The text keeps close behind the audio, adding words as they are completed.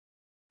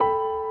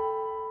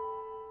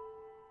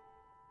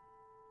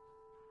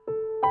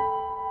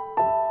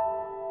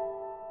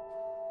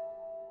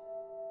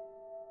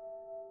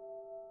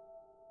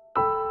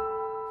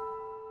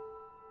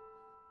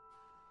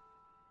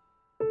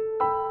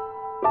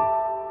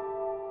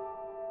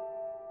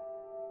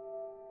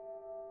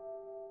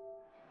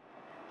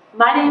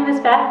My name is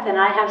Beth, and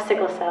I have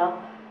sickle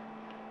cell.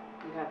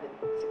 You have the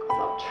sickle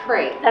cell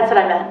trait. That's what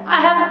I meant.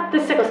 I have the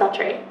sickle cell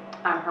trait.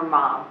 I'm her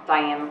mom,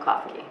 Diane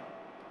McCluskey,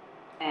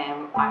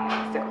 and I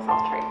have the sickle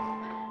cell trait.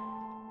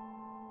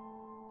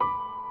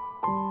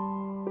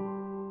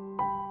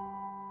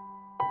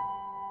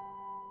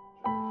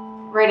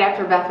 Right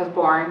after Beth was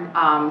born,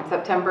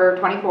 September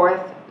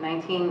 24th,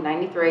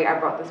 1993, I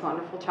brought this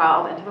wonderful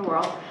child into the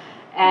world.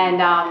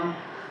 And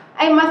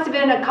it must have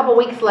been a couple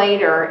weeks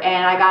later,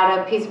 and I got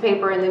a piece of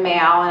paper in the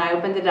mail, and I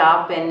opened it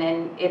up, and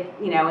it,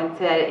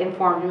 it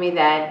informed me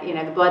that,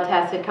 the blood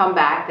test had come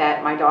back,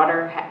 that my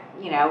daughter had,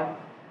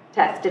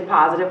 tested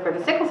positive for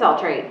the sickle cell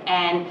trait.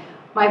 And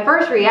my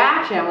first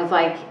reaction was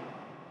like,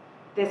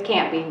 this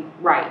can't be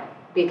right,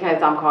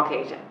 because I'm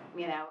Caucasian,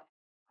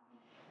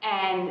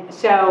 And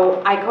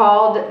so I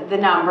called the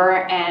number,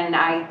 and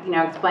I,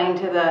 explained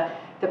to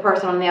the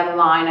person on the other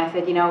line. I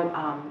said,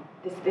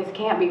 this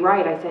can't be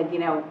right. I said,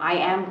 I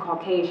am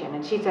Caucasian.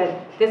 And she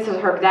said, this is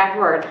her exact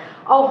word,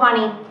 "Oh,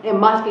 honey, it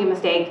must be a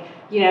mistake.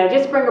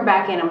 Just bring her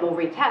back in and we'll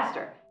retest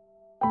her."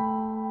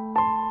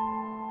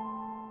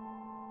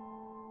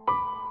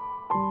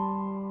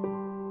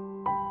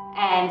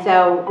 And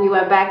so we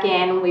went back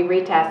in, we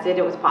retested,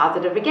 it was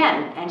positive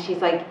again. And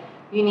she's like,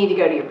 "You need to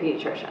go to your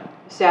pediatrician."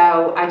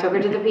 So I took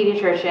her to the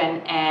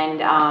pediatrician,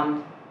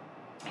 and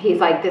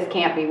he's like, "This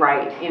can't be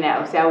right,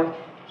 So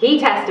he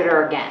tested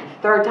her again,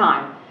 third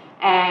time,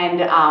 and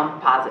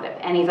positive.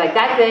 And he's like,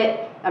 "That's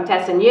it. I'm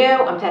testing you.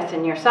 I'm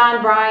testing your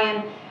son,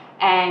 Brian."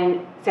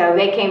 And so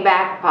they came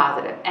back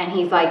positive. And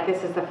he's like,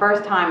 "This is the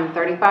first time in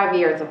 35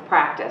 years of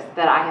practice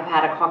that I have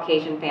had a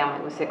Caucasian family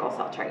with sickle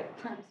cell trait."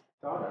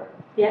 Daughter.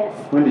 Yes.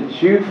 When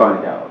did you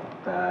find out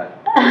that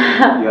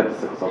you had the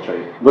sickle cell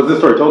trait? Was this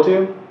story told to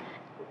you?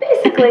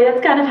 Basically,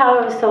 that's kind of how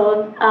it was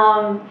told.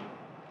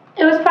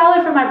 It was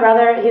probably from my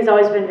brother. He's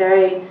always been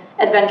very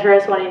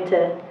adventurous, wanting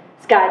to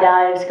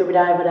skydive, scuba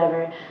dive,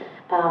 whatever.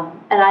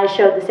 And I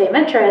showed the same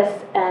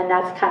interest, and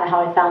that's kind of how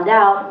I found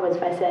out, was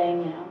by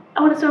saying,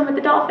 "I want to swim with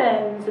the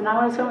dolphins, and I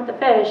want to swim with the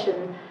fish,"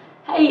 and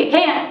 "Hey, you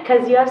can't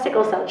because you have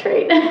sickle cell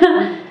trait."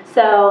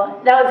 So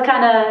that was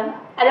kind of,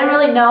 I didn't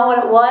really know what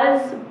it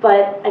was,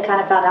 but I kind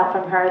of found out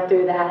from her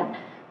through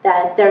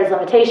that there's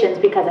limitations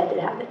because I did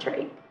have the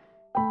trait.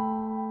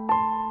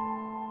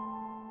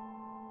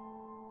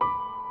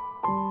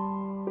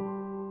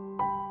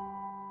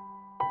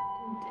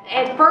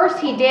 At first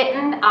he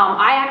didn't.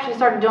 I actually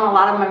started doing a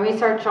lot of my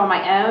research on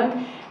my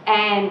own,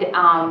 and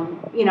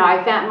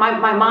I found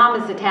my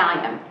mom is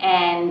Italian,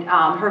 and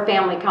her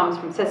family comes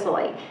from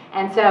Sicily,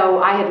 and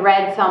so I had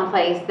read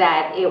someplace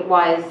that it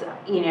was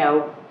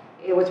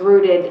it was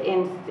rooted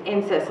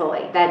in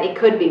Sicily, that it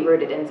could be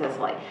rooted in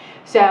Sicily.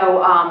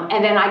 So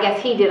and then I guess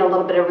he did a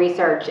little bit of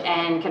research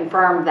and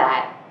confirmed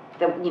that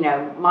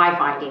my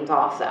findings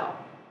also.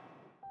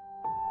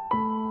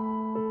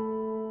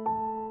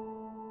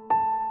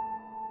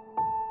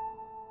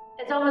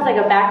 It's almost like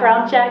a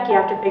background check. You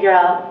have to figure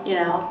out,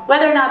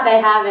 whether or not they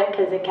have it,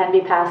 because it can be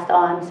passed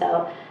on.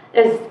 So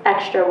there's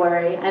extra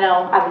worry. I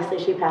know,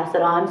 obviously, she passed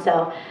it on.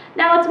 So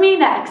now it's me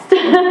next.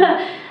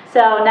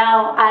 So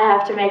now I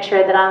have to make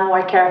sure that I'm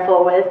more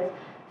careful with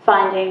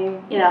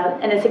finding, in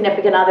a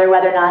significant other,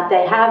 whether or not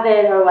they have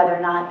it or whether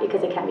or not,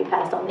 because it can be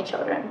passed on to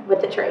children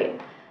with the trait.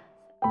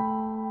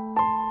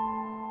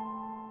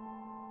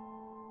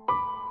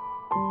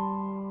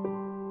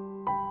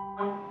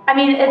 I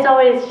mean, it's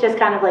always just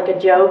kind of like a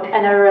joke. I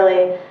never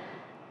really,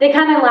 they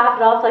kind of laugh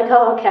it off like,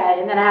 "Oh,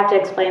 okay." And then I have to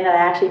explain that I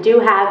actually do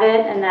have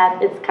it, and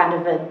that it's kind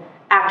of an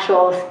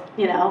actual,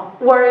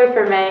 worry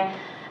for me.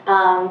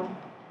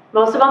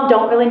 Most of them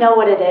don't really know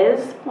what it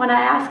is when I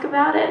ask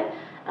about it.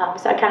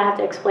 So I kind of have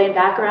to explain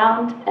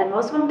background, and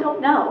most of them don't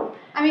know.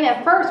 I mean,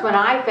 at first when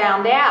I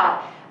found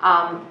out,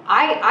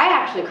 I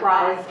actually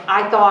cried.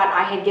 I thought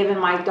I had given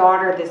my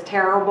daughter this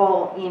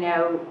terrible,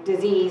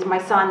 disease, my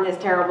son this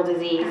terrible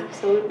disease.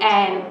 Absolutely.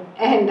 And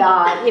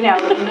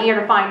here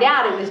to find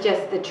out it was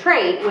just the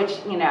trait,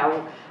 which,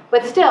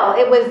 but still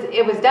it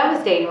was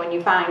devastating when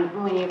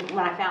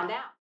I found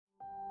out.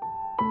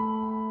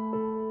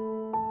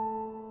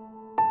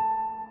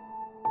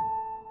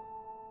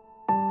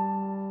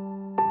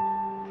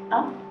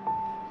 Oh,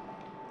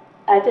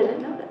 I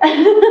didn't know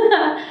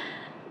that.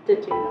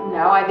 Did you know?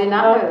 No, I did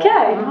not know that.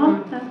 Okay, well,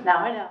 now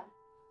I know.